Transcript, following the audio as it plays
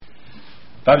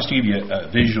If I was to give you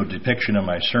a visual depiction of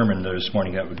my sermon this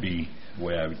morning, that would be the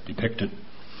way I would depict it.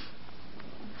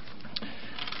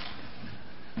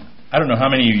 I don't know how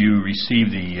many of you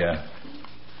received the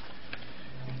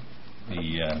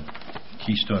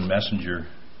Keystone Messenger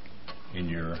in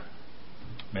your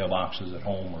mailboxes at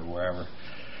home or wherever.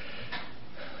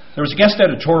 There was a guest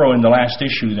editorial in the last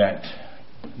issue that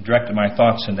directed my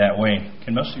thoughts in that way.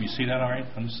 Can most of you see that all right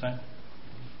on this side?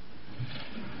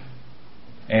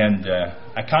 And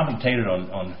I contemplated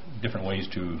on different ways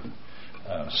to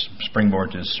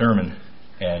springboard to this sermon,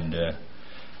 and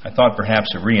I thought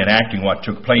perhaps of reenacting what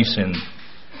took place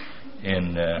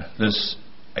in this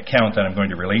account that I'm going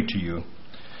to relate to you.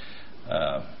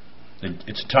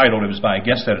 It's titled, it was by a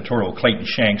guest editorial, Clayton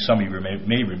Shanks. Some of you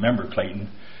may remember Clayton.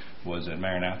 Was at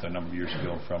Maranatha a number of years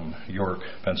ago from York,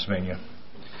 Pennsylvania.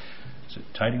 Is it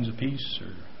Tidings of Peace? Or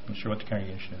I'm not sure what the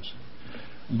congregation is.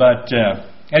 But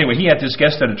anyway, he had this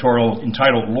guest editorial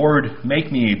entitled, Lord,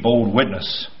 Make Me a Bold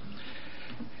Witness.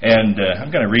 And I'm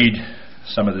going to read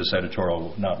some of this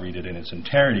editorial, not read it in its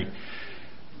entirety.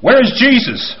 Where is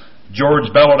Jesus?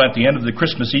 George bellowed at the end of the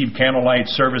Christmas Eve candlelight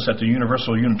service at the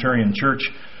Universal Unitarian Church.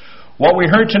 What we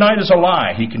heard tonight is a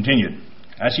lie, he continued.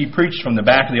 As he preached from the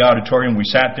back of the auditorium, we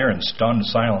sat there in stunned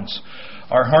silence.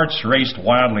 Our hearts raced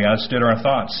wildly, as did our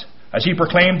thoughts. As he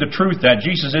proclaimed the truth that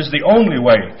Jesus is the only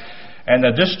way, and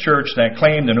that this church that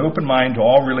claimed an open mind to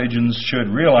all religions should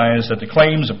realize that the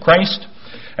claims of Christ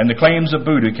and the claims of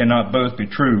Buddha cannot both be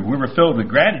true. We were filled with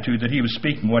gratitude that he was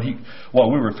speaking what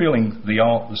we were feeling the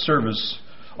service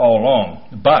all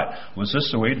along. But was this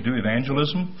the way to do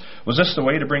evangelism? Was this the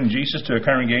way to bring Jesus to a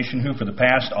congregation who for the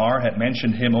past hour had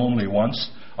mentioned him only once,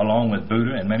 along with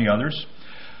Buddha and many others?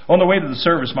 On the way to the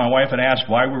service, my wife had asked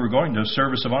why we were going to a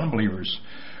service of unbelievers.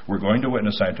 We're going to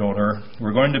witness, I told her.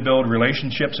 We're going to build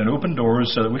relationships and open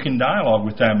doors so that we can dialogue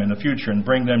with them in the future and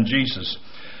bring them Jesus.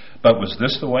 But was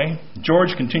this the way?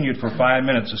 George continued for 5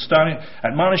 minutes,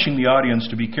 admonishing the audience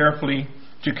to carefully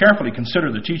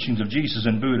consider the teachings of Jesus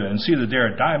and Buddha and see that they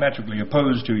are diametrically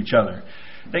opposed to each other.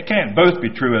 They can't both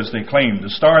be true as they claimed. The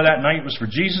star that night was for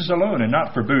Jesus alone and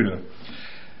not for Buddha,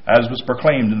 as was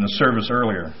proclaimed in the service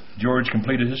earlier. George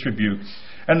completed his rebuke,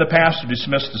 and the pastor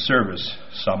dismissed the service.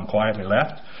 Some quietly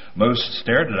left. Most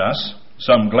stared at us.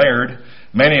 Some glared.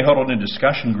 Many huddled in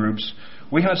discussion groups.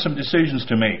 We had some decisions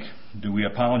to make. Do we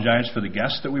apologize for the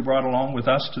guests that we brought along with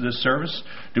us to this service?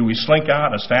 Do we slink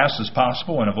out as fast as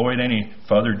possible and avoid any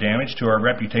further damage to our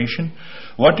reputation?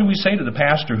 What do we say to the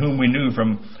pastor whom we knew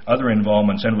from other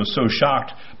involvements and was so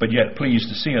shocked but yet pleased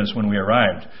to see us when we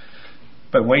arrived?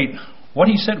 But wait, what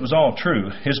he said was all true.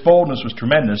 His boldness was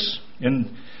tremendous.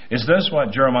 Is this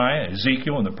what Jeremiah,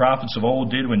 Ezekiel, and the prophets of old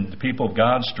did when the people of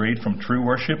God strayed from true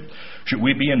worship? Should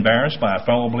we be embarrassed by a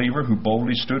fellow believer who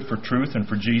boldly stood for truth and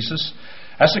for Jesus?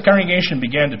 As the congregation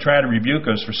began to try to rebuke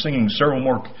us for singing several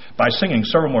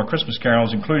more Christmas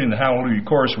carols, including the Hallelujah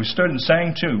chorus, we stood and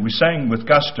sang too. We sang with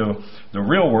gusto the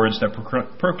real words that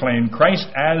proclaim Christ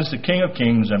as the King of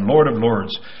Kings and Lord of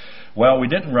Lords. Well, we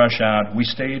didn't rush out. We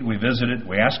stayed, we visited,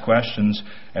 we asked questions,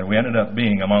 and we ended up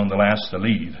being among the last to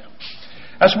leave.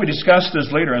 As we discussed this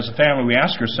later as a family, we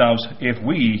asked ourselves if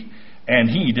we and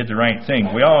he did the right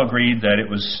thing. We all agreed that it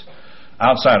was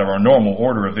outside of our normal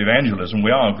order of evangelism. We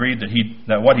all agreed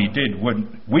that what he did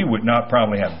we would not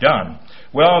probably have done.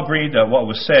 We all agreed that what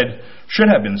was said should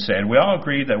have been said. We all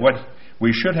agreed that what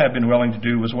we should have been willing to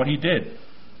do was what he did.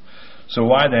 So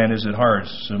why then is it hard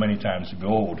so many times to be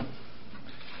bold?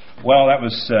 Well, that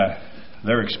was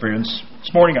their experience.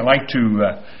 This morning I'd like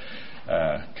to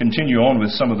continue on with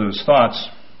some of those thoughts.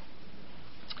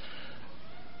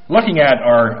 Looking at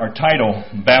our title,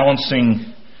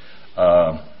 Balancing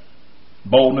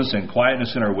Boldness and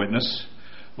Quietness in Our Witness,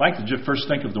 I'd like to just first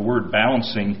think of the word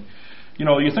balancing. You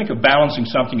know, you think of balancing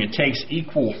something, it takes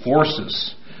equal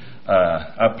forces.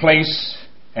 A place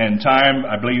and time,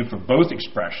 I believe, for both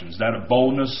expressions, that of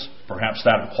boldness, perhaps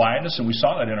that of quietness, and we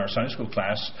saw that in our Sunday school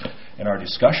class in our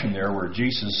discussion there where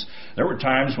Jesus, there were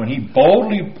times when he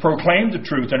boldly proclaimed the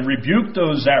truth and rebuked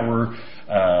those that were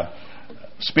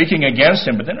speaking against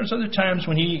him, but then there's other times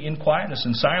when he, in quietness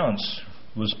and silence,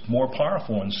 was more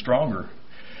powerful and stronger,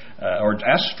 or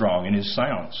as strong in his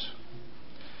silence.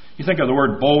 You think of the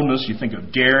word boldness, you think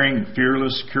of daring,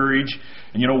 fearless, courage,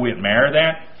 and you know, we admire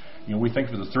that. You know, we think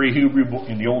of the three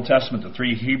in the Old Testament, the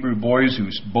three Hebrew boys who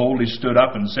boldly stood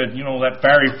up and said, you know, that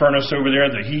fiery furnace over there,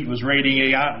 the heat was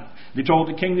radiating out. They told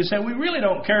the king, they said, we really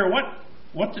don't care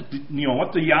what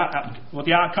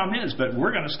the outcome is, but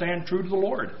we're going to stand true to the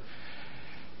Lord.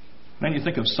 Then you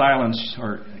think of silence,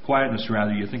 or quietness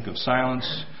rather, you think of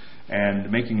silence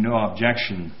and making no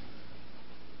objection.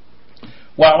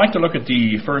 Well, I'd like to look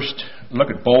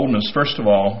at boldness first of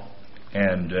all,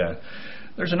 and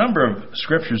there's a number of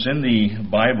scriptures in the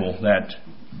Bible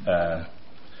that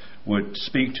would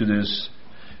speak to this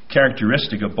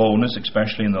characteristic of boldness,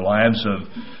 especially in the lives of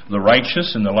the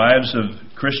righteous, in the lives of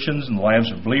Christians, and the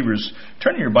lives of believers.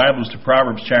 Turn your Bibles to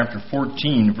Proverbs chapter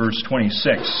 14, verse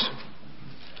 26.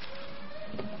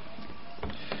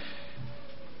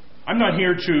 I'm not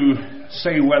here to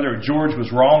say whether George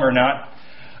was wrong or not,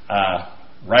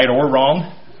 right or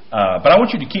wrong, but I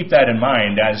want you to keep that in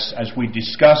mind as we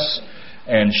discuss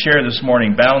and share this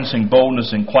morning, balancing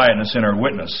boldness and quietness in our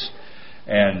witness.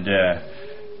 And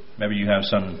maybe you have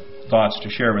some thoughts to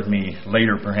share with me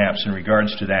later, perhaps, in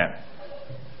regards to that.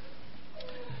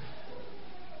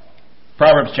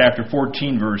 Proverbs chapter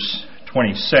 14, verse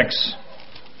 26.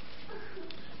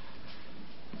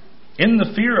 In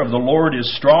the fear of the Lord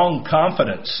is strong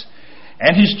confidence,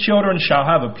 and his children shall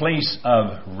have a place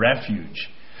of refuge.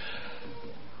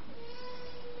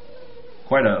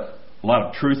 Quite a lot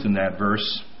of truth in that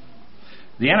verse.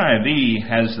 The NIV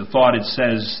has the thought, it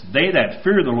says, they that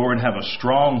fear the Lord have a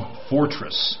strong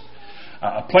fortress,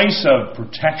 a place of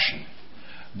protection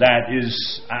that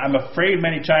is, I'm afraid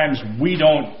many times we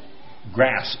don't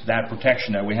grasp that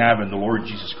protection that we have in the Lord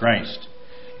Jesus Christ.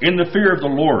 In the fear of the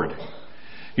Lord.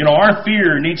 You know, our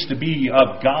fear needs to be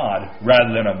of God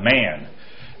rather than of man.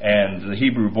 And the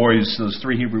Hebrew boys, those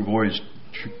three Hebrew boys,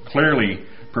 clearly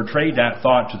portrayed that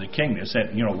thought to the king. They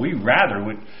said, you know, we rather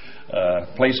would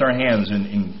place our hands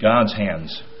in God's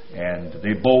hands. And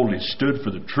they boldly stood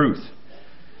for the truth.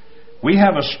 We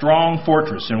have a strong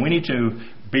fortress, and we need to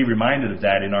be reminded of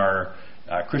that in our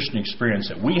Christian experience,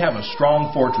 that we have a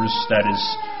strong fortress that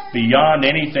is beyond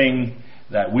anything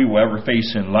that we will ever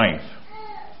face in life.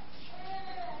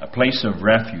 A place of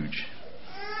refuge.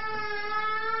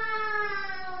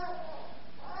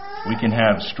 We can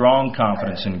have strong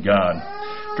confidence in God.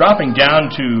 Dropping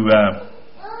down to,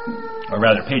 or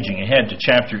rather paging ahead to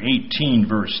chapter 18,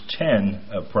 verse 10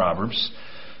 of Proverbs.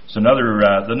 It's another,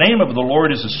 the name of the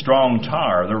Lord is a strong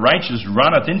tower. The righteous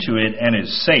runneth into it and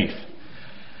is safe.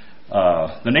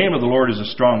 The name of the Lord is a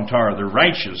strong tower. The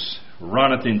righteous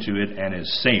runneth into it and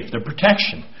is safe. The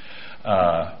protection.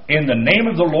 In the name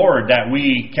of the Lord that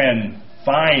we can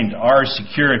find our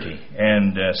security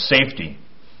and safety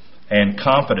and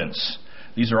confidence.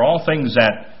 These are all things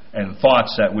that and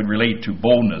thoughts that would relate to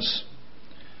boldness.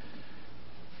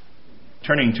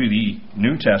 Turning to the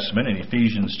New Testament in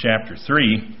Ephesians chapter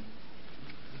 3.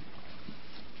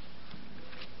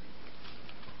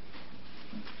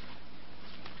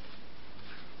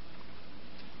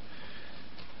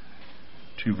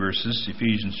 Two verses,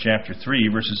 Ephesians chapter 3,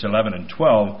 verses 11 and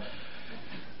 12.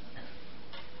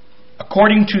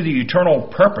 According to the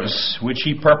eternal purpose which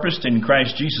he purposed in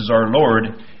Christ Jesus our Lord,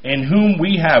 in whom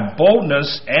we have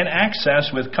boldness and access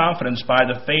with confidence by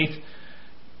the faith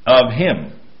of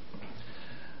him.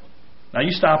 Now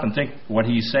you stop and think what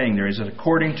he's saying there is that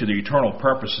according to the eternal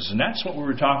purposes, and that's what we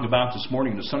were talking about this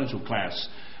morning in the Sunday school class.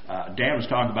 Dan was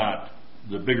talking about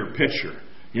the bigger picture.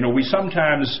 You know, we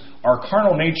sometimes, our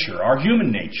carnal nature, our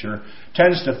human nature,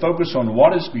 tends to focus on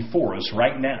what is before us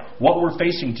right now, what we're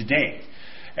facing today.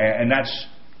 And that's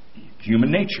human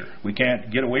nature. We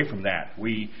can't get away from that.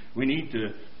 We need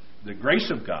the grace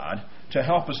of God to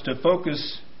help us to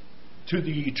focus to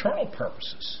the eternal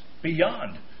purposes,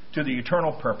 beyond to the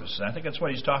eternal purposes. I think that's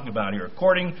what he's talking about here.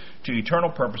 According to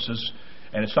eternal purposes,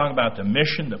 and it's talking about the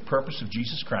mission, the purpose of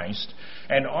Jesus Christ.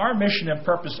 And our mission and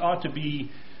purpose ought to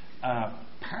be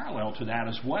parallel to that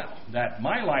as well. That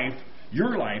my life,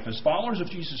 your life, as followers of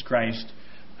Jesus Christ,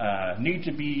 need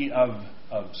to be of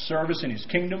service in his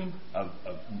kingdom, of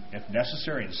if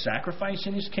necessary, in sacrifice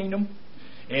in his kingdom,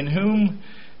 in whom,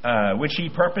 which he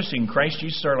purposed in Christ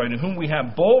Jesus our Lord, in whom we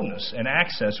have boldness and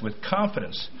access with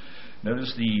confidence.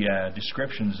 Notice the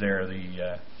descriptions there,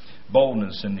 the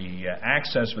boldness and the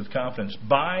access with confidence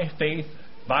by faith,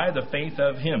 by the faith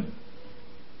of him.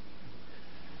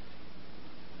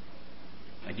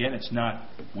 Again, it's not,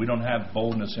 we don't have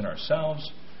boldness in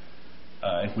ourselves.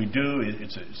 If we do,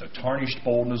 it's a tarnished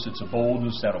boldness. It's a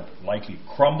boldness that'll likely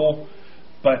crumble.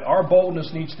 But our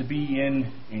boldness needs to be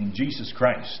in Jesus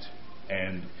Christ.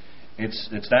 And it's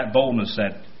that boldness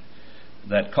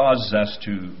that causes us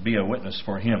to be a witness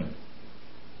for him.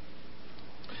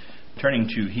 Turning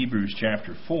to Hebrews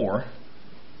chapter 4,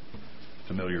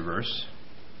 familiar verse.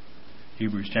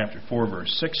 Hebrews chapter 4,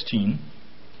 verse 16.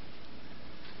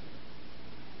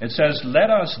 It says,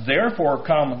 let us therefore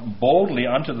come boldly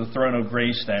unto the throne of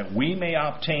grace, that we may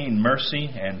obtain mercy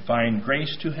and find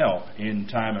grace to help in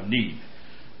time of need.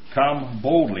 Come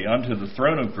boldly unto the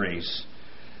throne of grace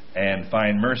and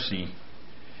find mercy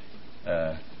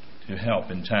to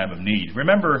help in time of need.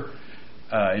 Remember,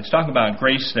 it's talking about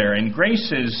grace there, and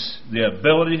grace is the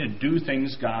ability to do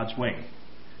things God's way.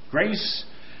 Grace,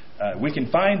 we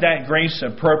can find that grace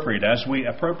appropriate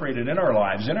it in our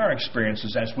lives, in our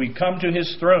experiences, as we come to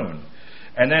His throne.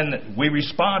 And then we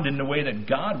respond in the way that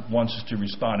God wants us to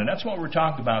respond. And that's what we're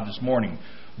talking about this morning.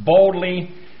 Boldly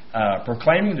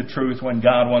proclaiming the truth when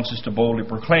God wants us to boldly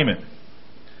proclaim it.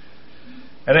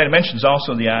 And then it mentions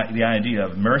also the idea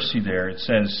of mercy there. It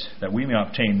says that we may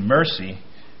obtain mercy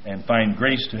and find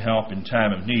grace to help in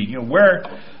time of need.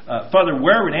 Father,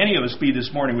 where would any of us be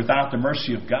this morning without the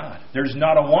mercy of God? There's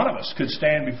not a one of us could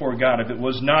stand before God if it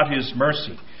was not His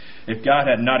mercy. If God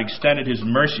had not extended His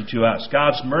mercy to us.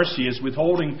 God's mercy is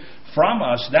withholding from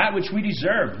us that which we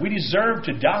deserve. We deserve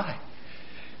to die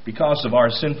because of our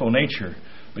sinful nature.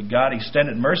 But God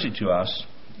extended mercy to us,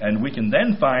 and we can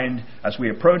then find, as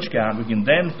we approach God, we can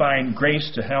then find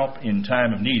grace to help in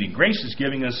time of need. And grace is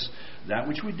giving us that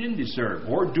which we didn't deserve,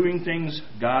 or doing things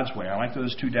God's way. I like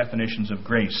those two definitions of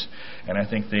grace, and I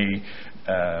think they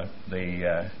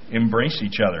embrace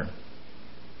each other.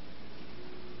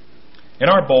 In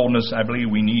our boldness, I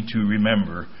believe we need to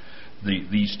remember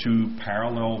these two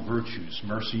parallel virtues,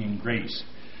 mercy and grace.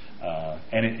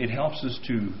 And it helps us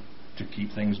to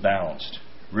keep things balanced,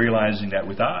 realizing that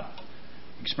without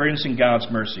experiencing God's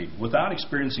mercy, without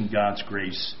experiencing God's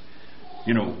grace,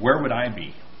 where would I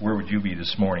be? Where would you be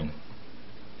this morning?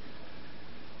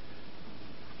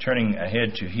 Turning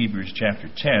ahead to Hebrews chapter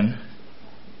 10,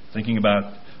 thinking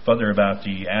further about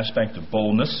the aspect of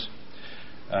boldness.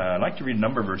 I'd like to read a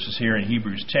number of verses here in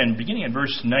Hebrews 10, beginning at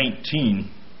verse 19.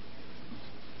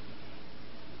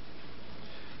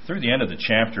 Through the end of the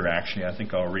chapter, actually, I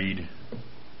think I'll read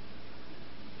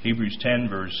Hebrews 10,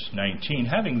 verse 19.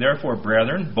 Having therefore,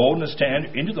 brethren, boldness to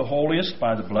enter into the holiest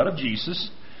by the blood of Jesus,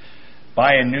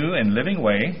 by a new and living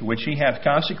way, which He hath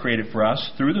consecrated for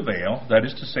us through the veil, that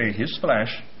is to say, His flesh,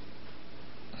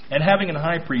 and having an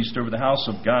high priest over the house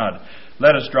of God,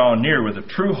 let us draw near with a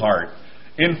true heart,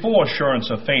 in full assurance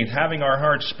of faith, having our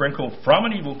hearts sprinkled from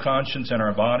an evil conscience and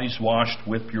our bodies washed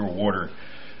with pure water.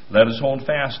 Let us hold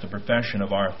fast the profession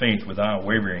of our faith without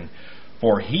wavering,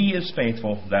 for He is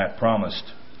faithful that promised.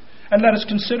 And let us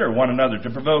consider one another to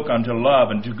provoke unto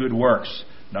love and to good works,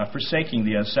 not forsaking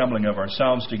the assembling of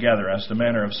ourselves together, as the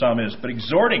manner of some is, but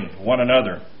exhorting one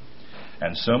another,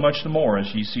 and so much the more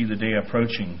as ye see the day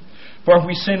approaching. For if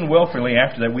we sin wilfully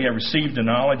after that we have received the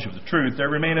knowledge of the truth, there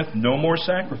remaineth no more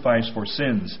sacrifice for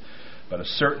sins, but a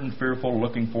certain fearful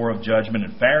looking for of judgment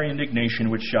and fiery indignation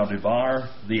which shall devour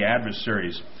the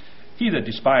adversaries. He that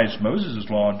despised Moses'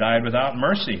 law died without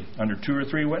mercy under 2 or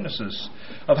 3 witnesses.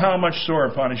 Of how much sore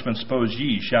punishment suppose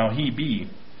ye shall he be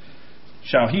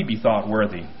thought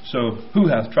worthy? So who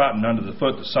hath trodden under the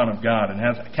foot the Son of God, and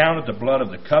hath counted the blood of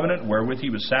the covenant wherewith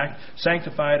He was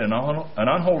sanctified an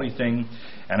unholy thing,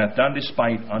 and hath done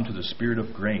despite unto the Spirit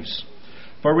of grace?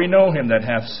 For we know Him that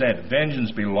hath said,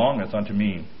 Vengeance belongeth unto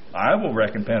me, I will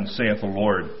recompense, saith the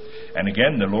Lord. And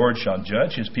again the Lord shall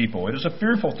judge His people. It is a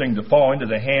fearful thing to fall into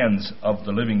the hands of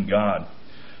the living God.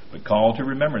 But call to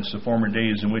remembrance the former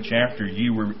days in which after ye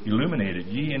were illuminated,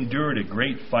 ye endured a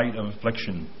great fight of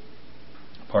affliction,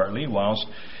 partly whilst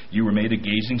ye were made a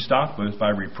gazing stock both by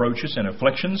reproaches and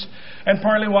afflictions, and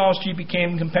partly whilst ye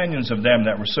became companions of them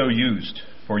that were so used.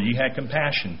 For ye had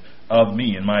compassion of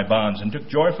me in my bonds, and took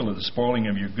joyfully the spoiling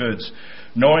of your goods,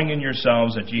 knowing in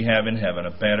yourselves that ye have in heaven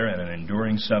a better and an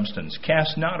enduring substance.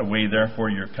 Cast not away therefore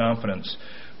your confidence,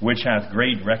 which hath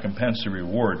great recompense of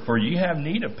reward. For ye have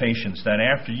need of patience, that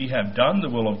after ye have done the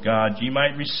will of God, ye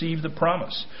might receive the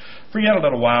promise. For yet a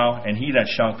little while, and He that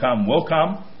shall come will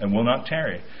come, and will not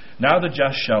tarry. Now the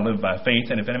just shall live by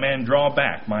faith, and if any man draw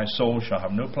back, my soul shall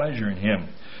have no pleasure in him.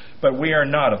 But we are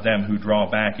not of them who draw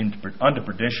back unto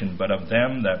perdition, but of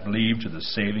them that believe to the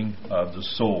saving of the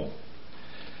soul.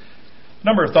 A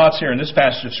number of thoughts here in this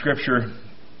passage of Scripture.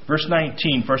 Verse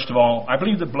 19, first of all, I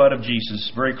believe the blood of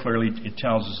Jesus, very clearly it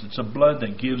tells us, it's a blood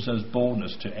that gives us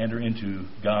boldness to enter into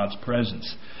God's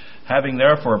presence. Having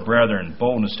therefore, brethren,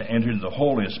 boldness to enter into the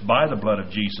holiest by the blood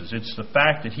of Jesus. It's the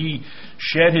fact that He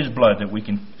shed His blood that we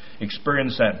can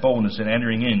experience that boldness in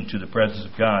entering into the presence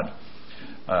of God.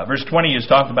 Verse 20 is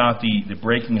talked about the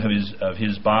breaking of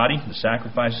his body, the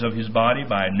sacrifices of His body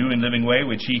by a new and living way,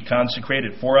 which He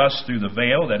consecrated for us through the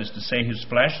veil, that is to say, His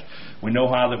flesh. We know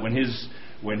how that when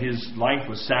His life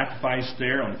was sacrificed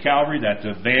there on Calvary, that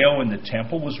the veil in the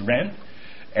temple was rent.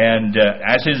 And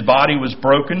as His body was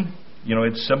broken,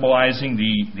 it's symbolizing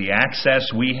the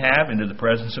access we have into the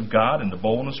presence of God and the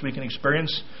boldness we can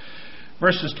experience.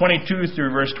 Verses 22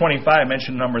 through verse 25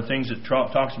 mention a number of things that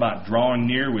talks about drawing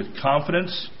near with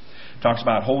confidence. Talks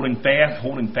about holding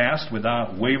fast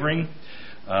without wavering,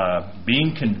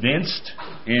 being convinced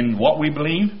in what we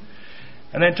believe.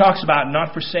 And then it talks about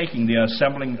not forsaking the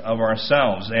assembling of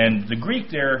ourselves. And the Greek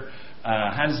there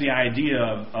has the idea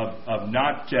of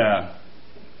not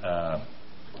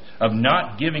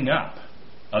giving up.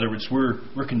 In other words,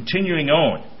 we're continuing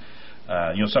on.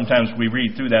 Sometimes we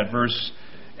read through that verse,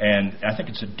 and I think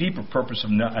it's a deeper purpose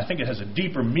I think it has a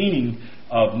deeper meaning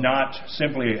of not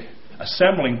simply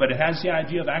assembling, but it has the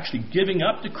idea of actually giving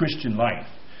up the Christian life.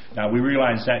 Now, we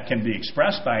realize that can be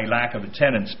expressed by lack of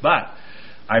attendance, but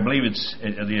I believe it's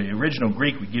the original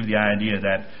Greek would give the idea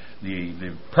that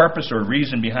the purpose or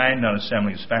reason behind not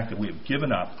assembling is the fact that we have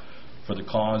given up for the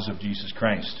cause of Jesus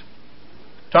Christ.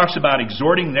 Talks about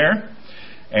exhorting there,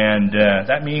 and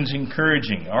that means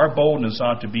encouraging. Our boldness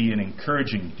ought to be an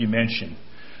encouraging dimension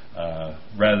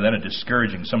rather than a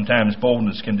discouraging. Sometimes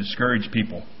boldness can discourage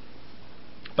people,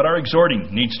 but our exhorting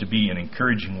needs to be an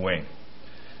encouraging way.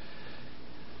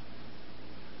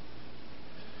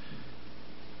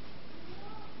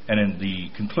 And in the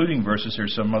concluding verses,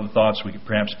 there's some other thoughts we could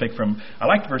perhaps pick from. I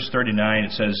like verse 39.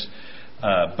 It says,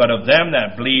 but of them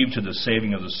that believe to the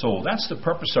saving of the soul. That's the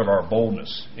purpose of our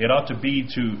boldness. It ought to be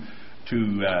to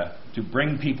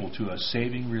bring people to a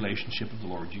saving relationship with the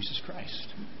Lord Jesus Christ.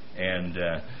 And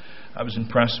I was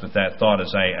impressed with that thought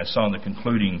as I saw the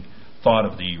concluding thought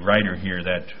of the writer here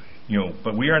that,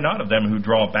 but we are not of them who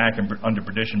draw back unto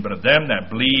perdition, but of them that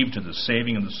believe to the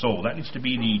saving of the soul. That needs to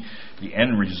be the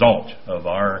end result of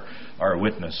our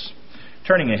witness.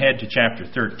 Turning ahead to chapter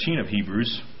 13 of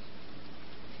Hebrews,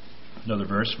 another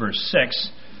verse 6.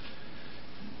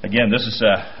 Again, this is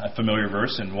a familiar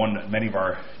verse and one that many of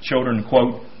our children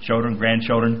quote,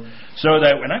 grandchildren. So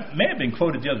that, and I may have been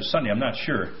quoted the other Sunday, I'm not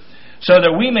sure. So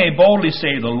that we may boldly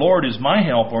say, the Lord is my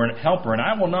helper, and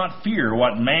I will not fear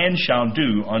what man shall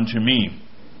do unto me.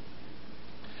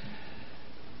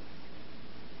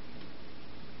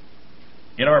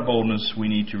 In our boldness, we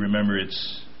need to remember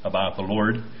it's about the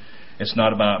Lord. It's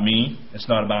not about me. It's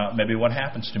not about maybe what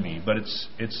happens to me, but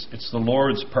it's the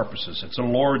Lord's purposes. It's the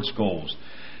Lord's goals.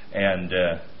 And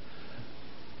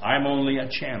I'm only a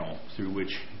channel through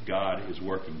which God is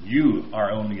working. You are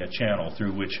only a channel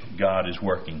through which God is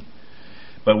working.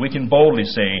 But we can boldly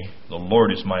say, the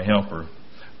Lord is my helper.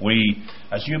 We,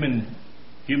 as human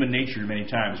nature, many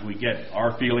times we get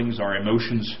our feelings, our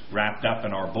emotions wrapped up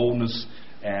in our boldness,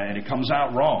 and it comes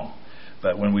out wrong.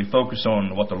 But when we focus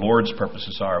on what the Lord's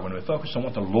purposes are, when we focus on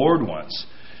what the Lord wants,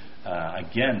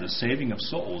 again, the saving of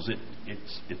souls, it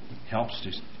helps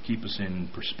to keep us in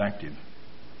perspective.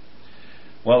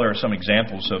 Well, there are some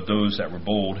examples of those that were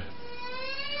bold.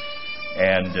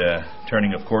 And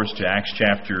turning, of course, to Acts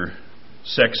chapter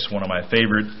 6, one of my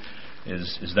favorite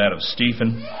is that of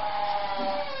Stephen.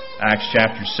 Acts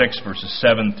chapter 6, verses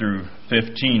 7 through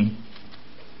 15.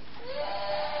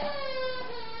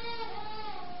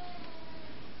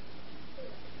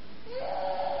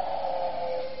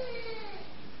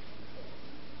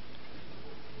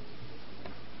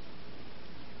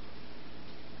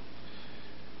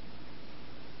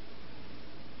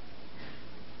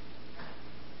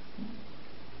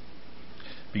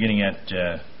 Beginning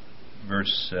at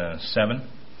verse 7.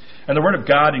 And the word of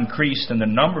God increased, and the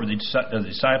number of the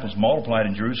disciples multiplied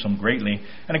in Jerusalem greatly.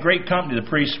 And a great company of the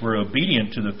priests were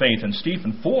obedient to the faith. And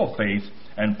Stephen, full of faith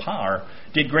and power,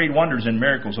 did great wonders and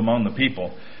miracles among the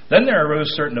people. Then there arose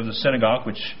certain of the synagogue,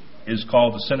 which is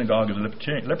called the synagogue of the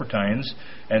Libertines,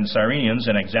 and Cyrenians,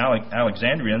 and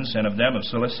Alexandrians, and of them of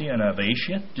Cilicia and of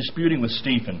Asia, disputing with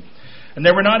Stephen. And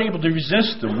they were not able to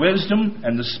resist the wisdom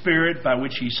and the spirit by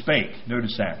which he spake.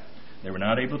 Notice that. They were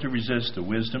not able to resist the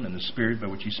wisdom and the spirit by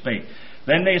which he spake.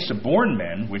 Then they suborned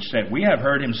men, which said, we have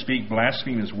heard him speak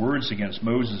blasphemous words against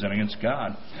Moses and against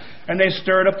God. And they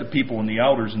stirred up the people and the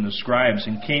elders and the scribes,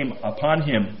 and came upon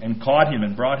him, and caught him,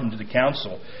 and brought him to the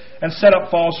council, and set up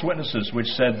false witnesses, which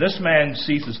said, this man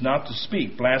ceases not to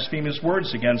speak blasphemous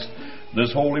words against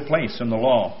this holy place and the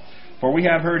law. For we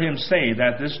have heard him say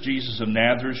that this Jesus of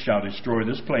Nazareth shall destroy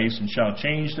this place, and shall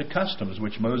change the customs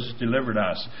which Moses delivered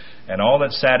us. And all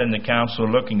that sat in the council,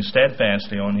 looking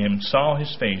steadfastly on him, saw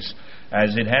his face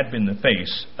as it had been the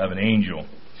face of an angel.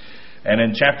 And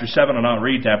in chapter 7, I'll not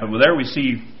read that, but there we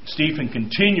see Stephen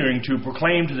continuing to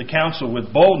proclaim to the council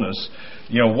with boldness,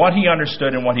 what he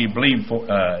understood and what he believed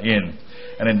in.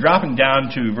 And then dropping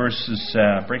down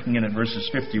to breaking in at verses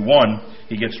 51,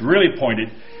 he gets really pointed.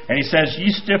 And he says,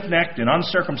 ye stiff-necked and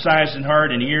uncircumcised in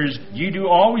heart and ears, ye do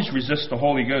always resist the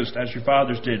Holy Ghost, as your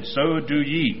fathers did, so do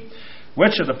ye.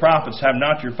 Which of the prophets have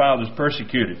not your fathers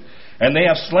persecuted? And they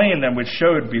have slain them which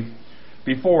showed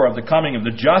before of the coming of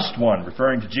the just one,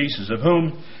 referring to Jesus, of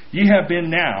whom ye have been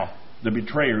now the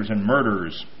betrayers and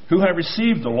murderers, who have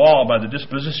received the law by the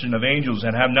disposition of angels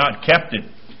and have not kept it.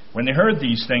 When they heard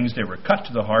these things, they were cut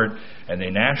to the heart, and they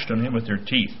gnashed on him with their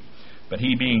teeth. But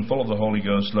he, being full of the Holy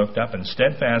Ghost, looked up and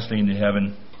steadfastly into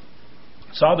heaven,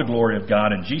 saw the glory of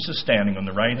God, and Jesus standing on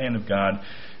the right hand of God.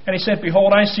 And he said,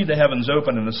 Behold, I see the heavens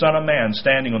open, and the Son of Man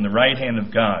standing on the right hand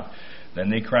of God. Then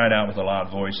they cried out with a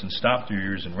loud voice, and stopped their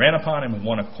ears, and ran upon him with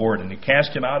one accord. And they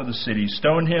cast him out of the city,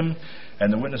 stoned him,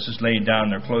 and the witnesses laid down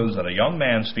their clothes at a young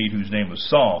man's feet, whose name was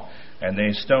Saul. And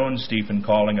they stoned Stephen,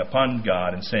 calling upon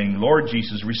God, and saying, Lord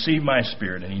Jesus, receive my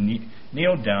spirit. And he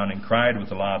kneeled down and cried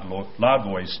with a loud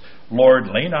voice, Lord,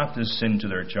 lay not this sin to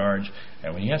their charge.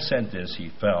 And when he had said this,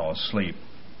 he fell asleep.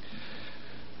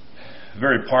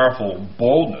 Very powerful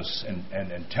boldness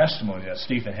and testimony that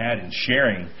Stephen had in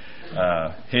sharing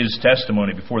his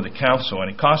testimony before the council,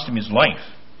 and it cost him his life.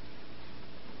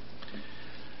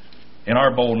 In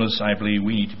our boldness, I believe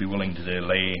we need to be willing to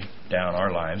lay down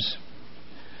our lives.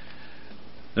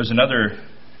 There's another,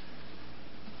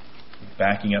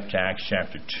 backing up to Acts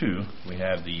chapter 2, we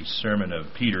have the sermon of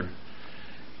Peter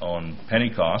on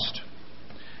Pentecost,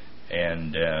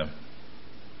 and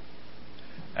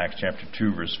Acts chapter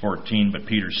 2, verse 14, But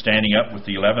Peter, standing up with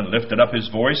the 11, lifted up his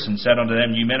voice and said unto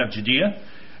them, Ye men of Judea,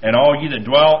 and all ye that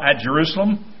dwell at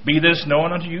Jerusalem, be this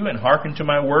known unto you, and hearken to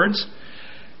my words.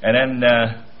 And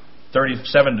then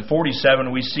 37 to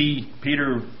 47, we see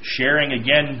Peter sharing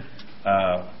again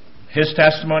his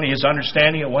testimony, his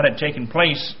understanding of what had taken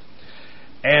place.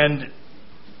 And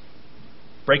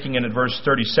breaking in at verse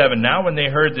 37, Now when they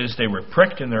heard this, they were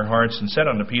pricked in their hearts, and said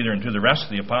unto Peter and to the rest of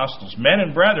the apostles, Men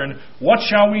and brethren, what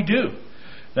shall we do?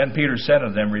 Then Peter said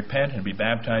unto them, Repent and be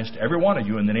baptized, every one of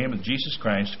you, in the name of Jesus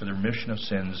Christ, for the remission of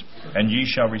sins, and ye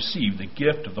shall receive the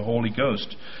gift of the Holy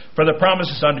Ghost. For the promise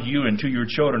is unto you and to your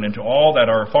children, and to all that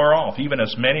are far off, even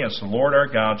as many as the Lord our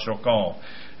God shall call.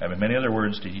 And with many other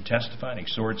words did he testify and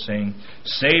exhort, saying,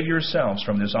 Save yourselves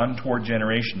from this untoward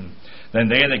generation. Then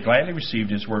they that gladly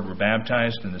received his word were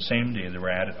baptized, and the same day there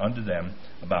were added unto them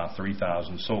about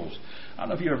 3,000 souls. I don't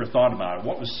know if you ever thought about it.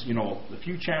 What was, the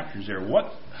few chapters there,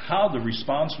 how the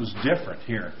response was different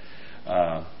here.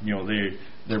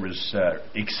 There was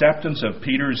acceptance of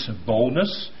Peter's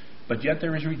boldness, but yet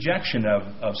there was rejection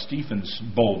of Stephen's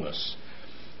boldness.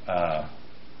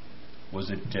 Was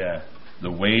it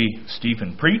the way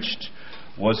Stephen preached?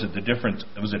 Was it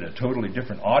a totally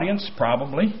different audience?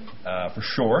 Probably, for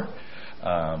sure.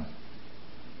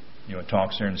 It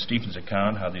talks there in Stephen's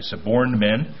account how they suborned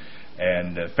men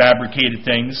and fabricated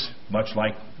things, much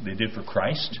like they did for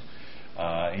Christ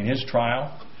in his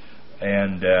trial.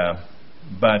 And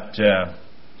but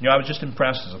I was just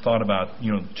impressed as I thought about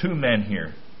two men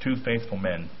here, two faithful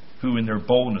men who, in their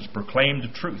boldness, proclaimed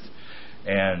the truth,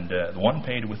 and the one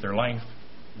paid with their life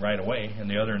right away, and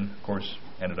the other, of course,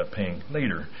 ended up paying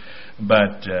later.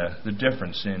 But the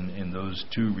difference in those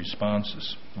two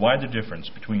responses. Why the difference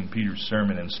between Peter's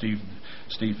sermon and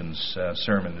Stephen's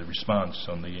sermon, the response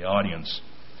on the audience?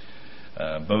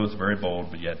 Both very bold,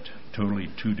 but yet totally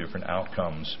two different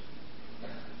outcomes.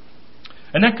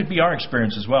 And that could be our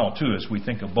experience as well, too, as we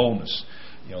think of boldness.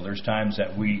 There's times that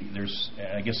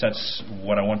I guess that's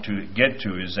what I want to get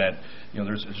to, is that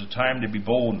there's a time to be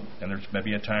bold, and there's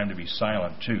maybe a time to be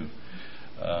silent too.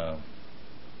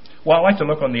 Well, I like to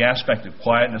look on the aspect of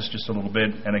quietness just a little bit,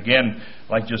 and again,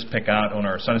 I like to just pick out on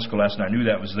our Sunday school lesson. I knew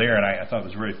that was there, and I thought it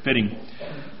was very fitting.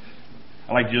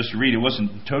 I like to just read. It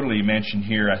wasn't totally mentioned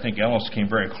here. I think Ellis came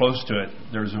very close to it.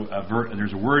 There's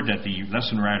a word that the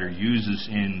lesson writer uses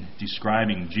in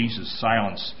describing Jesus'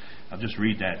 silence. I'll just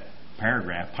read that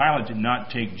paragraph. Pilate did not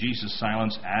take Jesus'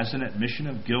 silence as an admission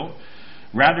of guilt.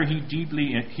 Rather,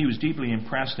 he was deeply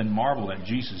impressed and marveled at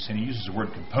Jesus, and he uses the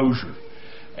word composure.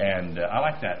 And I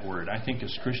like that word. I think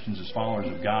as Christians, as followers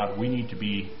of God, we need to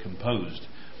be composed.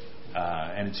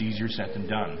 And it's easier said than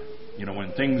done.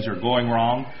 When things are going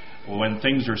wrong, or when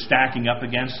things are stacking up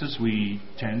against us, we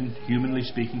tend, humanly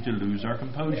speaking, to lose our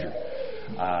composure.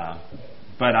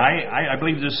 But I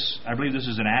believe this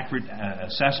is an accurate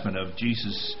assessment of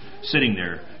Jesus sitting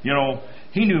there.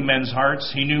 He knew men's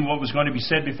hearts. He knew what was going to be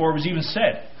said before it was even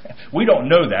said. We don't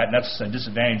know that, and that's a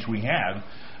disadvantage we have.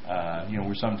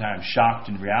 We're sometimes shocked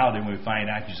in reality when we find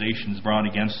accusations brought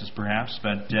against us, perhaps.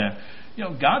 But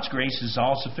God's grace is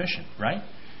all sufficient, right?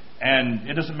 And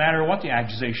it doesn't matter what the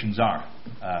accusations are.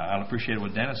 I'll appreciate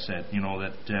what Dennis said.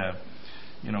 That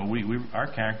our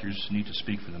characters need to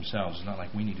speak for themselves. It's not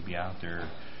like we need to be out there,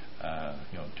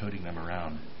 toting them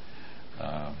around.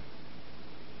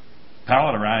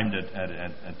 Pilate arrived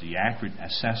at the accurate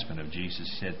assessment of Jesus.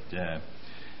 He said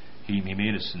he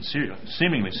made a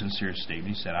seemingly sincere statement.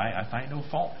 He said, "I find no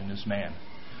fault in this man."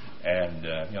 And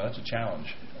that's a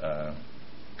challenge.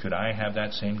 Could I have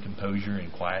that same composure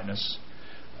and quietness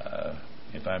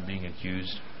if I'm being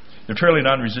accused? The truly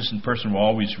non-resistant person will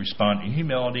always respond in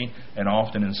humility and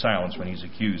often in silence when he's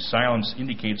accused. Silence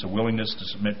indicates a willingness to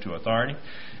submit to authority.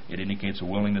 It indicates a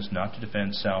willingness not to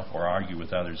defend self or argue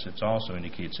with others. It also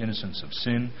indicates innocence of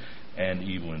sin and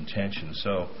evil intention.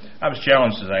 So I was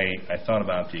challenged as I thought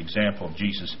about the example of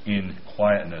Jesus in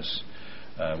quietness.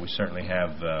 We certainly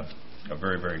have a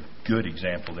very, very good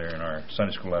example there in our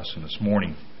Sunday school lesson this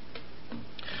morning.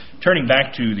 Turning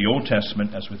back to the Old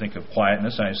Testament as we think of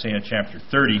quietness, Isaiah chapter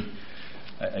 30.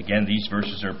 Again, these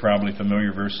verses are probably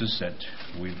familiar verses that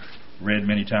we've read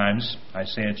many times.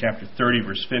 Isaiah chapter 30,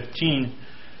 verse 15.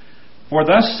 For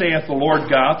thus saith the Lord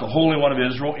God, the Holy One of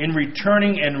Israel, in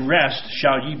returning and rest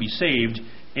shall ye be saved,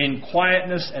 in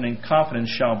quietness and in confidence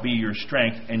shall be your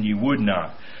strength, and ye would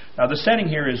not. Now the setting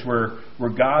here is where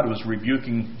God was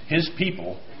rebuking His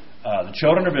people, the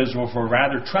children of Israel, for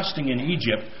rather trusting in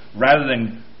Egypt rather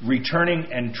than returning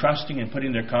and trusting and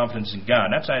putting their confidence in God.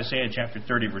 That's Isaiah chapter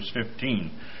 30, verse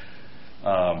 15.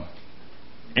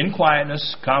 In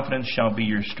quietness, confidence shall be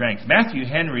your strength. Matthew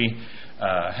Henry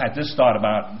had this thought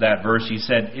about that verse. He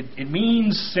said, it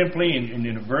means simply,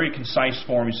 in a very concise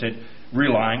form, he said,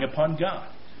 relying upon God.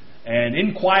 And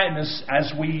in quietness,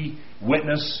 as we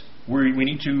witness, we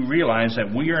need to realize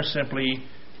that we are simply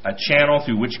a channel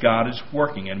through which God is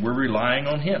working, and we're relying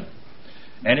on Him.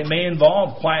 And it may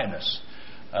involve quietness.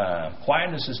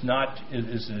 Quietness is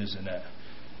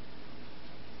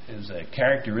a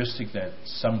characteristic that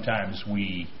sometimes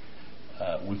we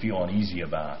feel uneasy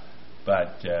about.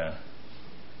 But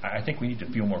I think we need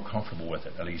to feel more comfortable with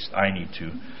it. At least I need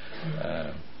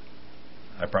to.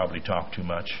 I probably talk too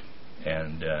much.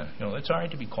 And it's all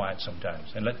right to be quiet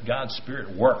sometimes. And let God's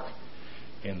Spirit work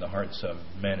in the hearts of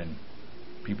men and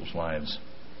people's lives.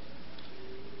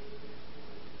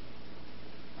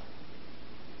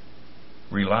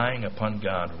 Relying upon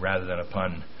God rather than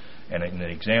upon, and in the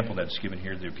example that's given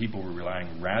here, the people were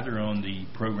relying rather on the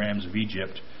programs of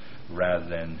Egypt rather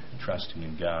than trusting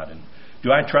in God. And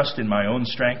do I trust in my own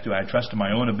strength? Do I trust in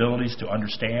my own abilities to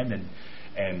understand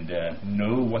and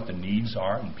know what the needs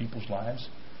are in people's lives?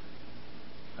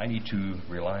 I need to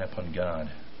rely upon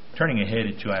God. Turning ahead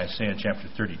to Isaiah chapter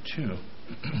 32,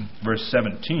 verse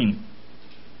 17.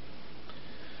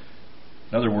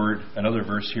 Another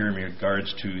verse here in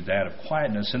regards to that of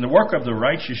quietness. And the work of the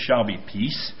righteous shall be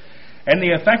peace, and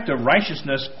the effect of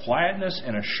righteousness, quietness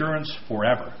and assurance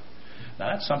forever.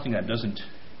 Now that's something that doesn't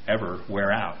ever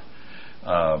wear out.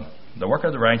 The work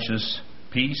of the righteous,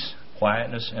 peace,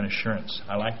 quietness, and assurance.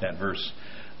 I like that verse.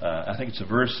 I think it's a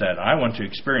verse that I want to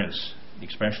experience,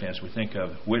 especially as we think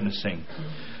of witnessing.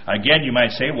 Again, you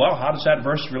might say, well, how does that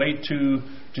verse relate to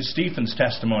Stephen's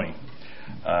testimony?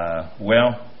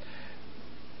 Well,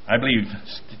 I believe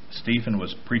Stephen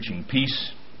was preaching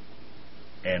peace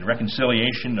and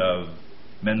reconciliation of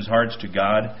men's hearts to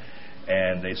God,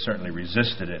 and they certainly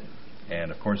resisted it.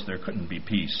 And of course, there couldn't be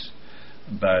peace.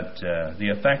 But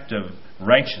the effect of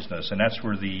righteousness, and that's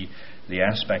where the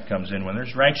aspect comes in. When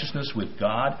there's righteousness with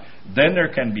God, then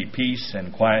there can be peace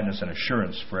and quietness and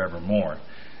assurance forevermore.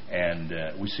 And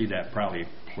we see that probably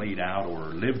played out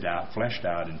or lived out, fleshed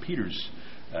out in Peter's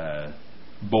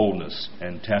boldness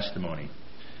and testimony.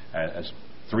 As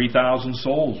 3,000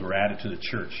 souls were added to the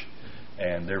church,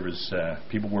 and there was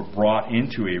people were brought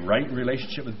into a right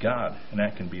relationship with God, and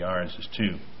that can be ours as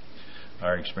too,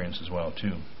 our experience as well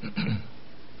too.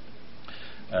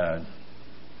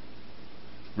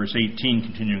 Verse 18,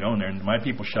 continuing on there, and my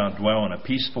people shall dwell in a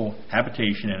peaceful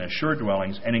habitation and assured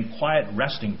dwellings and in quiet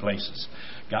resting places.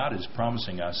 God is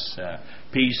promising us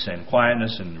peace and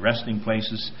quietness and resting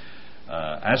places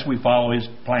as we follow His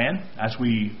plan, as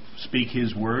we speak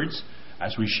His words,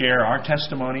 as we share our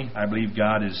testimony. I believe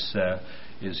God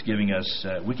is giving us,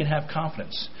 we can have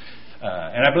confidence.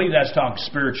 And I believe that's talking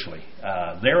spiritually.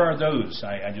 There are those,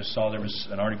 I just saw there was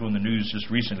an article in the news just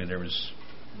recently, there was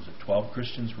it 12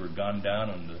 Christians who were gone down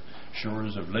on the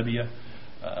shores of Libya,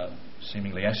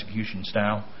 seemingly execution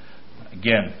style.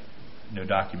 Again, no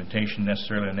documentation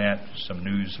necessarily on that, some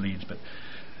news leads, but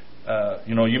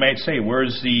you might say,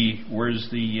 where's the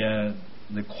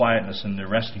quietness and the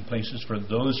resting places for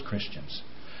those Christians?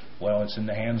 Well, it's in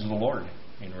the hands of the Lord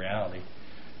in reality.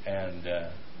 And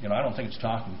I don't think it's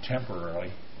talking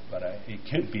temporarily, but it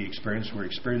could be experienced. We're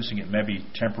experiencing it maybe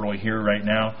temporarily here right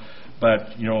now, but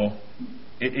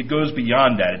it goes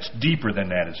beyond that. It's deeper than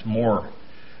that. It's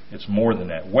more than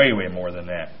that. Way more than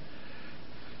that.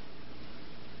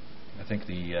 I think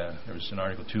there was an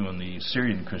article too on the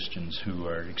Syrian Christians who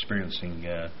are experiencing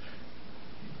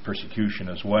persecution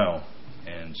as well.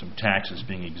 and some taxes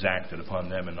being exacted upon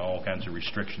them, and all kinds of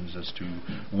restrictions as to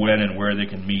when and where they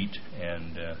can meet.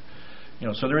 And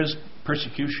so there is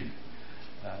persecution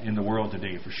in the world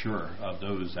today, for sure, of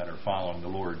those that are following the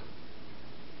Lord.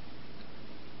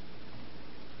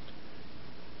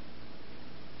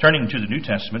 Turning to the New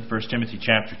Testament, 1 Timothy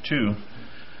chapter 2,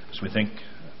 as we think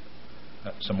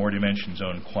some more dimensions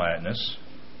on quietness.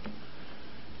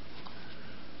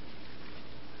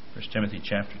 1 Timothy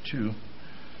chapter 2.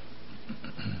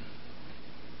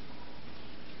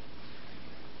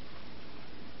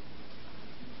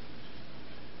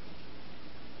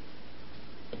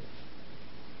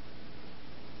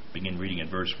 Begin reading at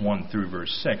verse 1 through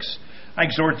verse 6. I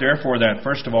exhort therefore that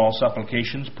first of all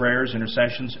supplications, prayers,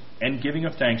 intercessions, and giving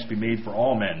of thanks be made for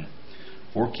all men,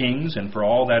 for kings, and for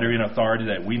all that are in authority,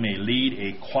 that we may lead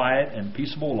a quiet and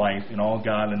peaceable life in all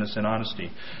godliness and honesty.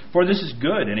 For this is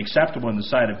good and acceptable in the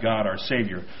sight of God our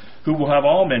Savior, who will have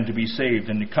all men to be saved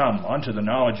and to come unto the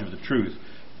knowledge of the truth.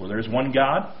 For there is one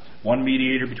God, one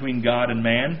mediator between God and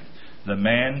man, the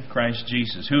man Christ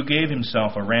Jesus, who gave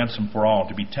himself a ransom for all,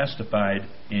 to be testified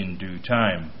in due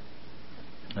time.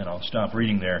 And I'll stop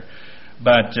reading there.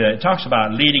 But it talks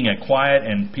about leading a quiet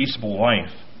and peaceable life.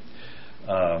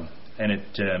 And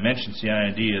it mentions the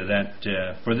idea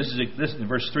that, for this is in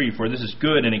verse 3, for this is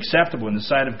good and acceptable in the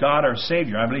sight of God our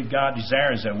Savior. I believe God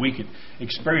desires that we could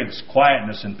experience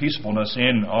quietness and peaceableness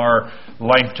in our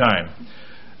lifetime,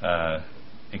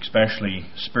 especially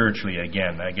spiritually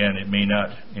again. Again, it may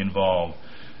not involve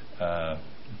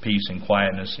peace and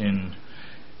quietness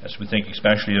as we think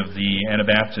especially of the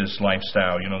Anabaptist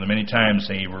lifestyle. That many times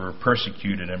they were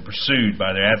persecuted and pursued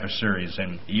by their adversaries,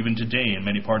 and even today in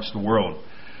many parts of the world.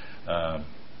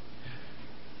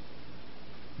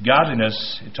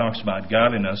 Godliness, it talks about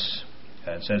godliness.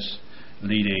 It says,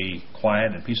 lead a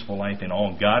quiet and peaceful life in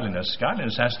all godliness.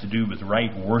 Godliness has to do with right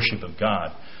worship of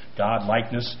God.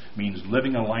 God-likeness means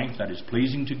living a life that is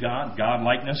pleasing to God.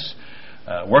 God-likeness,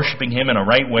 worshiping Him in a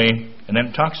right way. And then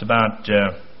it talks about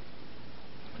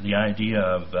the idea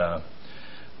of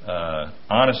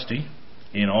honesty,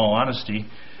 in all honesty.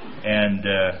 And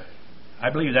I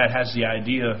believe that has the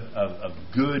idea of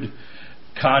good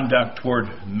conduct toward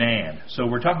man. So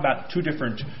we're talking about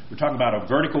we're talking about a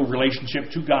vertical relationship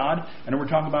to God, and we're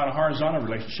talking about a horizontal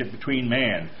relationship between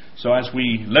man. So as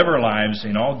we live our lives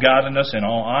in all godliness and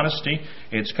all honesty,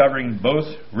 it's covering both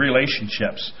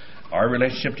relationships, our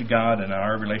relationship to God and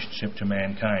our relationship to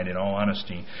mankind in all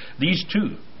honesty. These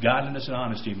two, godliness and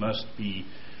honesty, must be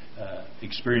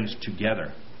experienced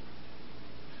together.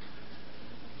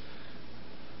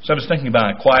 So I was thinking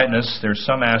about quietness. There's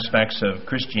some aspects of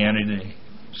Christianity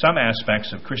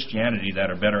that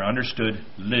are better understood,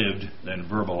 lived, than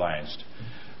verbalized.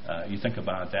 You think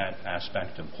about that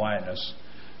aspect of quietness.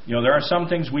 There are some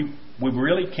things we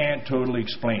really can't totally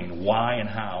explain why and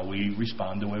how we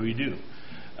respond the way we do.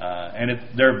 And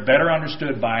they're better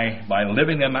understood by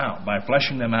living them out, by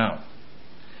fleshing them out.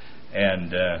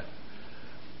 And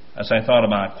as I thought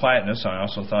about quietness, I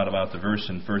also thought about the verse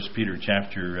in 1 Peter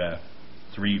chapter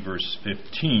 3, verse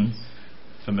 15,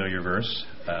 familiar verse.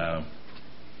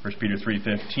 1 Peter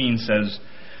 3:15 says,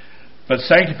 but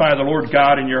sanctify the Lord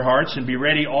God in your hearts, and be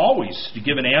ready always to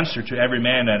give an answer to every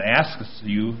man that asketh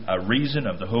you a reason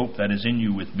of the hope that is in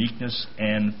you with meekness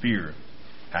and fear,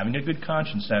 having a good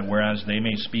conscience, that whereas they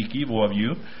may speak evil of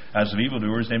you as of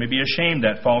evildoers, they may be ashamed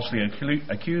that falsely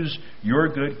accuse your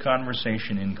good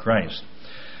conversation in Christ.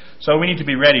 So we need to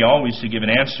be ready always to give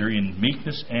an answer in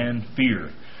meekness and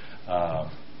fear.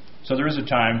 So there is a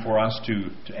time for us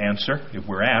to answer if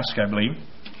we're asked, I believe.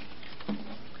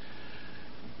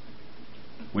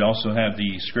 We also have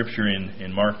the scripture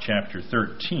in Mark chapter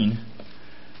 13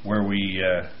 where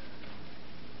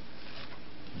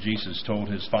Jesus told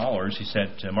His followers, He said,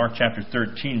 Mark chapter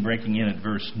 13, breaking in at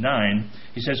verse 9,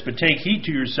 He says, but take heed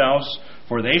to yourselves,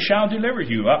 for they shall deliver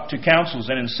you up to councils,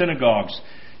 and in synagogues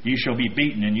you shall be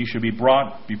beaten, and you shall be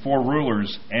brought before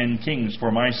rulers and kings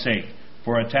for my sake,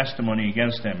 for a testimony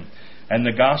against them. And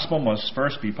the gospel must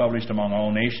first be published among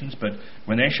all nations. But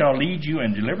when they shall lead you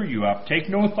and deliver you up, take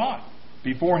no thought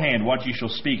beforehand what ye shall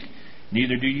speak,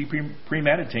 neither do ye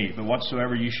premeditate, but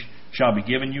whatsoever ye shall be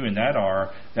given you in that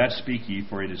hour, that speak ye,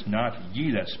 for it is not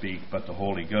ye that speak, but the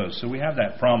Holy Ghost. So we have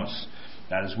that promise,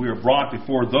 that as we are brought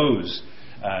before those,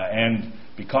 and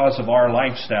because of our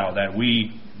lifestyle, that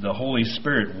the Holy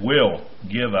Spirit will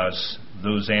give us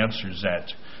those answers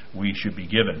that we should be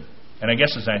given. And I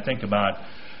guess as I think about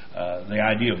the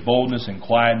idea of boldness and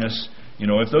quietness,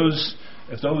 if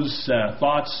those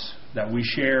thoughts that we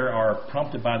share are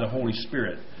prompted by the Holy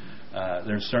Spirit,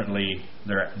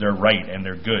 they're right and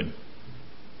they're good.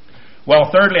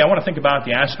 Well, thirdly, I want to think about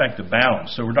the aspect of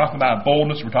balance. So we're talking about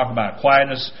boldness, we're talking about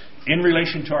quietness in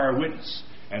relation to our witness.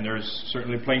 And there's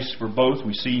certainly a place for both.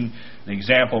 We've seen the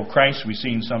example of Christ. We've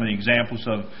seen some of the examples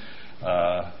of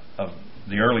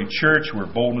the early church where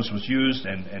boldness was used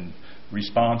and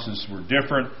responses were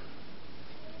different.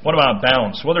 What about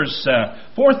balance? Well, there's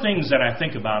 4 things that I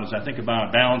think about as I think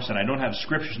about balance, and I don't have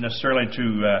scriptures necessarily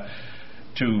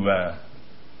to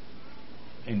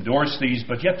endorse these,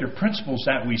 but yet they're principles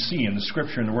that we see in the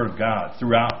Scripture and the Word of God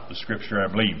throughout the Scripture, I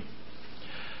believe.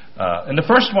 And the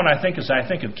first one I think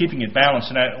of keeping it balanced,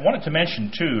 and I wanted to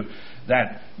mention too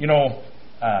that,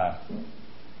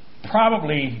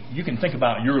 probably you can think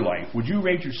about your life. Would you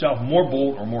rate yourself more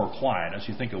bold or more quiet as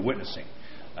you think of witnessing?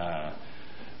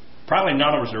 Probably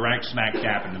none of us are right smack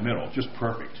dab in the middle, just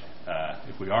perfect.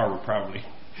 If we are, we're probably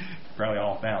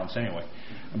off balance anyway.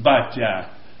 But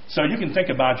so you can think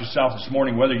about yourself this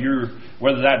morning whether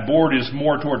that board is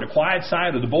more toward the quiet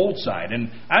side or the bold side.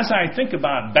 And as I think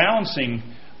about balancing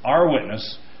our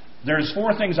witness, there's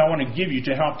 4 things I want to give you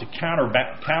to help to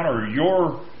counter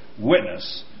your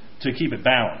witness to keep it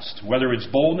balanced, whether it's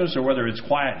boldness or whether it's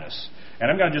quietness.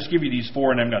 And I'm going to just give you these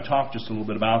 4, and I'm going to talk just a little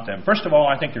bit about them. First of all,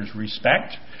 I think there's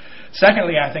respect.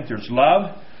 Secondly, I think there's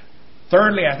love.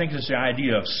 Thirdly, I think there's the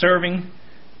idea of serving.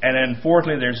 And then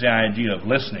fourthly, there's the idea of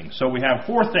listening. So we have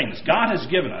 4 things God has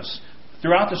given us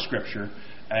throughout the Scripture,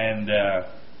 and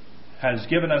has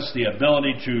given us the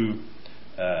ability to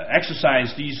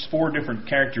exercise these 4 different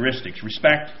characteristics: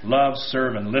 respect, love,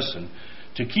 serve, and listen,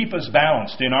 to keep us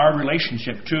balanced in our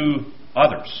relationship to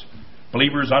others.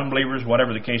 Believers, unbelievers,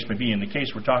 whatever the case may be. In the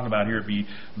case we're talking about here, it'd be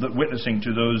witnessing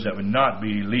to those that would not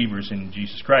be believers in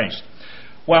Jesus Christ.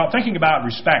 Well, thinking about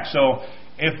respect, so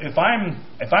if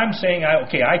I'm saying,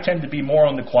 I tend to be more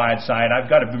on the quiet side, I've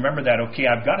got to remember that,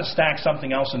 I've got to stack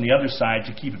something else on the other side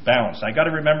to keep it balanced. I've got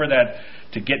to remember that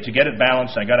to get it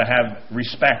balanced, I've got to have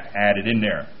respect added in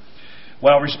there.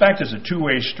 Well, respect is a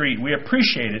two-way street. We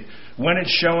appreciate it when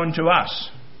it's shown to us,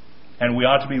 and we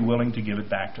ought to be willing to give it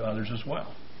back to others as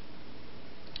well.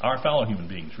 Our fellow human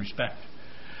beings, respect.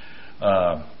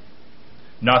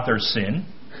 Not their sin,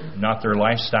 not their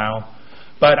lifestyle,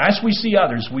 but as we see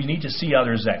others, we need to see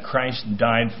others that Christ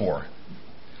died for.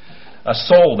 A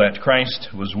soul that Christ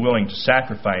was willing to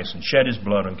sacrifice and shed His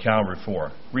blood on Calvary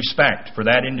for. Respect for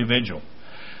that individual.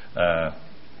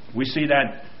 We see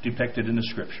that depicted in the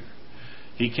Scripture.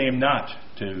 He came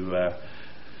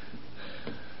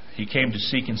to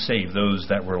seek and save those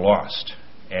that were lost,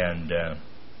 and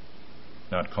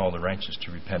not call the righteous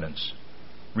to repentance.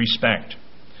 Respect.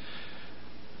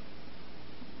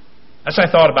 As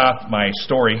I thought about my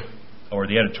story, or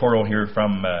the editorial here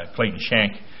from Clayton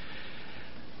Shank,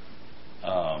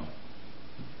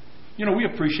 we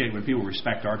appreciate when people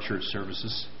respect our church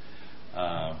services.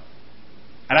 And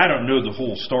I don't know the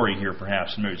whole story here,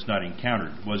 perhaps, maybe it's not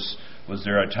encountered. Was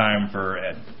there a time for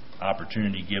an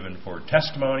opportunity given for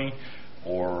testimony,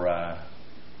 or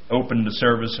open the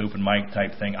service, open mic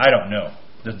type thing? I don't know.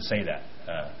 It doesn't say that.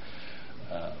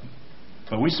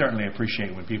 But we certainly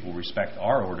appreciate when people respect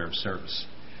our order of service.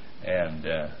 And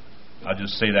I'll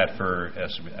just say that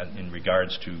in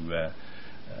regards to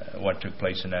what took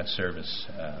place in that service.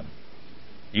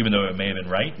 Even though it may have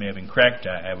been right, may have been correct,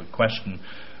 I would question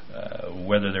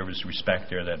whether there was respect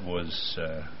there that was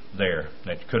there,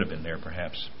 that could have been there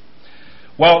perhaps.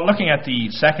 Well, looking at the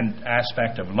second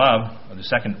aspect of love, or the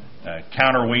second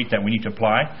counterweight that we need to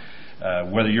apply,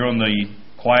 whether you're on the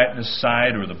quietness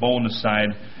side or the boldness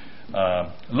side,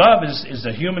 love is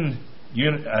a human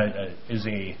is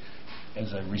a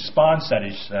response that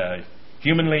is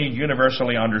humanly,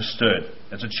 universally understood.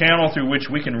 It's a channel through which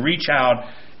we can reach out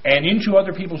and into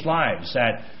other people's lives.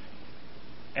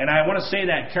 And I want to say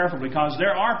that carefully, because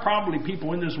there are probably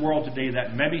people in this world today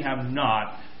that maybe have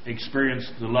not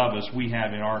experienced the love as we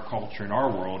have in our culture, in our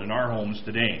world, in our homes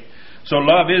today. So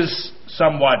love is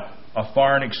somewhat a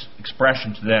foreign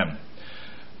expression to them.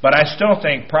 But I still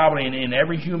think probably in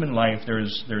every human life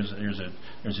there's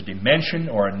a dimension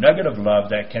or a nugget of love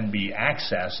that can be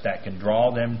accessed, that can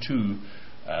draw them to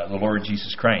the Lord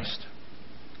Jesus Christ.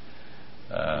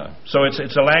 So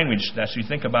it's a language, as you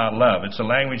think about love, it's a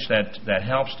language that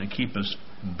helps to keep us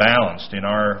balanced in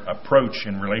our approach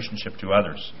in relationship to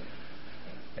others.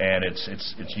 And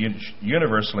it's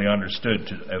universally understood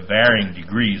to varying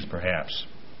degrees, perhaps.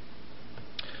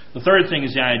 The third thing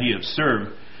is the idea of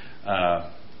serve.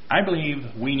 I believe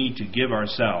we need to give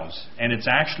ourselves. And it's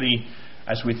actually,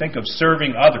 as we think of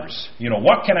serving others,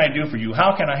 what can I do for you?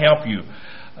 How can I help you?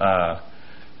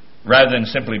 Rather than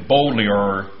simply boldly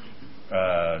or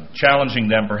challenging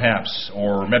them perhaps,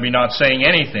 or maybe not saying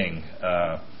anything.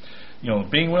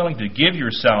 being willing to give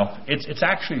yourself, it's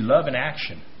actually love in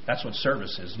action. That's what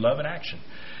service is, love in action.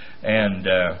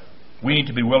 And we need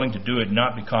to be willing to do it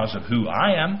not because of who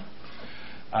I am,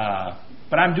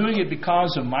 but I'm doing it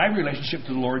because of my relationship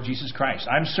to the Lord Jesus Christ.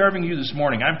 I'm serving you this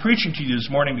morning. I'm preaching to you this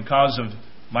morning because of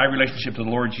my relationship to the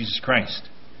Lord Jesus Christ.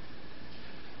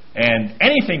 And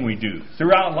anything we do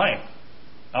throughout life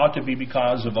ought to be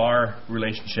because of our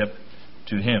relationship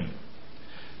to Him.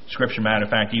 Scripture, matter of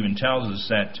fact, even tells us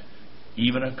that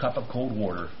even a cup of cold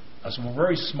water, a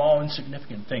very small,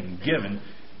 insignificant thing given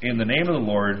in the name of the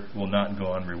Lord, will not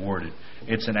go unrewarded.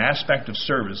 It's an aspect of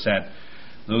service that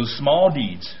those small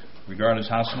deeds, regardless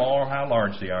how small or how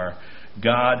large they are,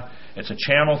 God, it's a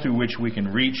channel through which we can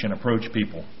reach and approach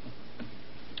people.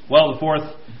 Well, the fourth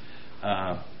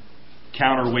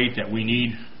counterweight that we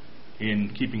need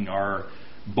in keeping our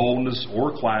boldness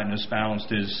or quietness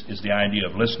balanced is the idea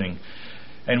of listening.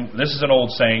 And this is an old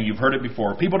saying, you've heard it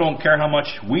before. People don't care how much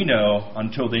we know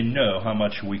until they know how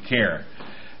much we care.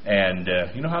 And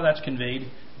you know how that's conveyed?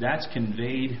 That's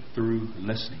conveyed through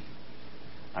listening,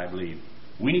 I believe.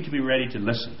 We need to be ready to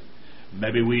listen.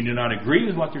 Maybe we do not agree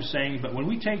with what they're saying, but when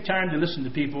we take time to listen to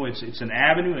people, it's an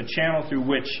avenue, a channel through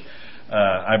which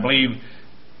I believe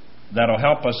that'll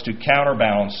help us to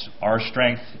counterbalance our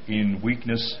strength in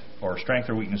weakness, or strength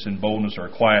or weakness in boldness or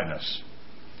quietness.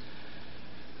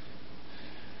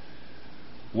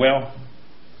 Well,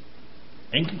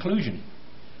 in conclusion,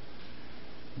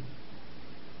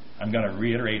 I'm going to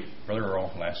reiterate Brother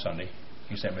Earl last Sunday.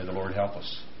 He said, "May the Lord help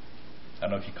us." I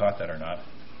don't know if you caught that or not.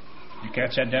 Did you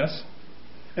catch that, Dennis?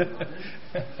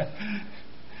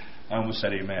 I almost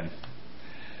said amen.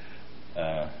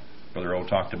 Brother Earl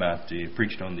talked about,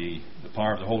 preached on the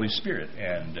power of the Holy Spirit,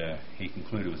 and he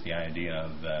concluded with the idea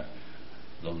of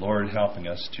the Lord helping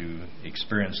us to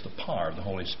experience the power of the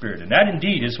Holy Spirit. And that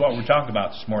indeed is what we're talking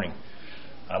about this morning.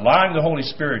 Allowing the Holy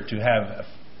Spirit to have a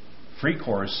free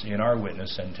course in our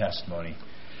witness and testimony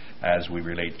as we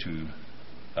relate to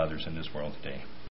others in this world today.